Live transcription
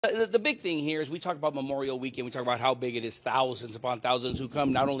The big thing here is we talk about Memorial Weekend. We talk about how big it is, thousands upon thousands who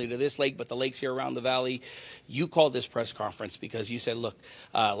come not only to this lake, but the lakes here around the valley. You called this press conference because you said, look,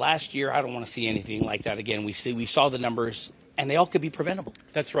 last year, I don't want to see anything like that again. We saw the numbers, and they all could be preventable.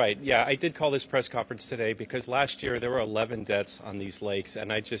 That's right. Yeah, I did call this press conference today because last year there were 11 deaths on these lakes,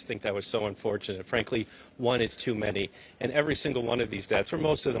 and I just think that was so unfortunate. Frankly, one is too many, and every single one of these deaths, or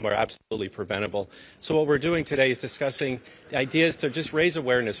most of them, are absolutely preventable. So what we're doing today is discussing the ideas to just raise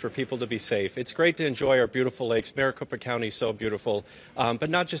awareness for people to be safe. It's great to enjoy our beautiful lakes. Maricopa County is so beautiful, but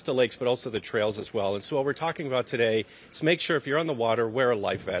not just the lakes, but also the trails as well. And so what we're talking about today is make sure if you're on the water, wear a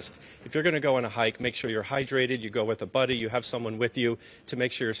life vest. If you're going to go on a hike, make sure you're hydrated, you go with a buddy, you have someone with you to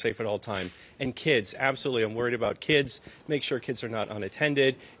make sure you're safe at all time. And kids, absolutely, I'm worried about kids. Make sure kids are not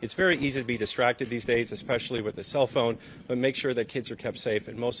unattended. It's very easy to be distracted these days, especially with a cell phone, but make sure that kids are kept safe,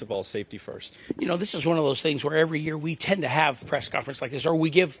 and most of all, safety first. You know, this is one of those things where every year we tend to have press conference like this, or we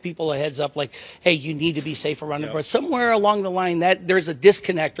give people a heads up like, hey, you need to be safe around it. But somewhere along the line that there's a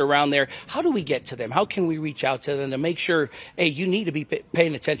disconnect around there. How do we get to them? How can we reach out to them to make sure, hey, you need to be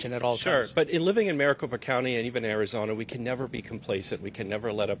paying attention at all times? Sure, but in living in Maricopa County and even Arizona, we can never be complacent. We can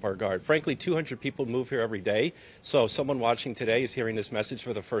never let up our guard. Frankly, 200 people move here every day. So someone watching today is hearing this message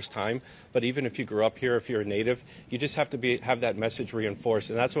for the first time. But even if you grew up here, if you're a native, you just have to have that message reinforced.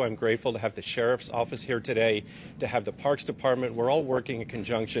 And that's why I'm grateful to have the Sheriff's Office here today, to have the Parks Department. We're all working in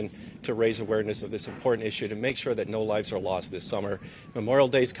conjunction to raise awareness of this important issue, to make sure that no lives are lost this summer. Memorial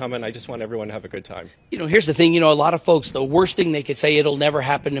Day's coming. I just want everyone to have a good time. You know, here's the thing. You know, a lot of folks, the worst thing they could say, it'll never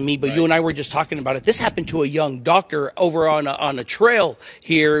happen to me. But you and I were just talking about it. This happened to a young doctor over on a trail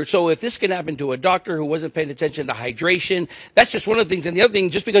here. So if this can happen to a doctor who wasn't paying attention to hydration, that's just one of the things. And the other thing,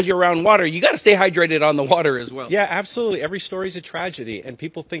 just because you're around water, you got to stay hydrated on the water as well. Yeah, absolutely. Every story is a tragedy, and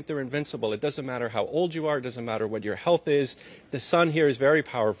people think they're invincible. It doesn't matter how old you are. It doesn't matter what your health is. The sun here is very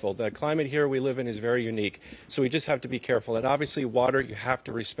powerful. The climate here we live in is very unique. So we just have to be careful. And obviously water, you have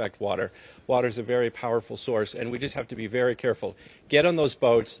to respect water. Water is a very powerful source, and we just have to be very careful. Get on those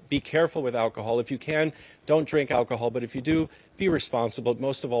boats. Be careful with alcohol. If you can, don't drink alcohol. But if you do, be responsible.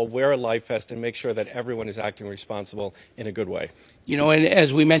 Most of all, wear a life vest and make sure that everyone is acting responsible in a good way. You know, and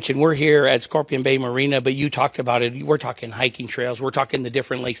as we mentioned, we're here at Scorpion Bay Marina, but you talked about it. We're talking hiking trails. We're talking the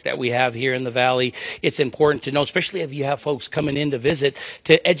different lakes that we have here in the valley. It's important to know, especially if you have folks coming in to visit,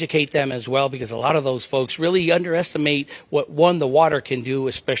 to educate them as well, because a lot of those folks really underestimate what, one, the water can do,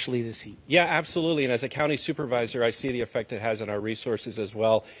 especially this heat. Yeah, absolutely. And as a county supervisor, I see the effect it has on our resources as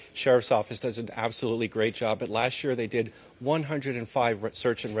well. Sheriff's Office does an absolutely great job. But last year they did 105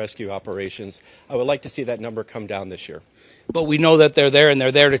 search and rescue operations. I would like to see that number come down this year. But we know that they're there, and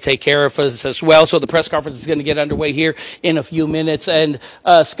they're there to take care of us as well. So the press conference is going to get underway here in a few minutes. And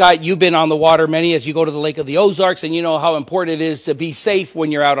Scott, you've been on the water many as you go to the Lake of the Ozarks, and you know how important it is to be safe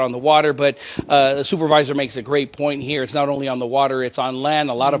when you're out on the water. But the supervisor makes a great point here. It's not only on the water, it's on land.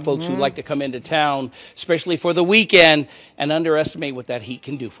 A lot of folks who like to come into town, especially for the weekend, and underestimate what that heat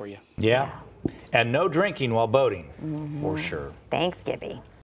can do for you. Yeah, and no drinking while boating, for sure. Thanks, Gibby.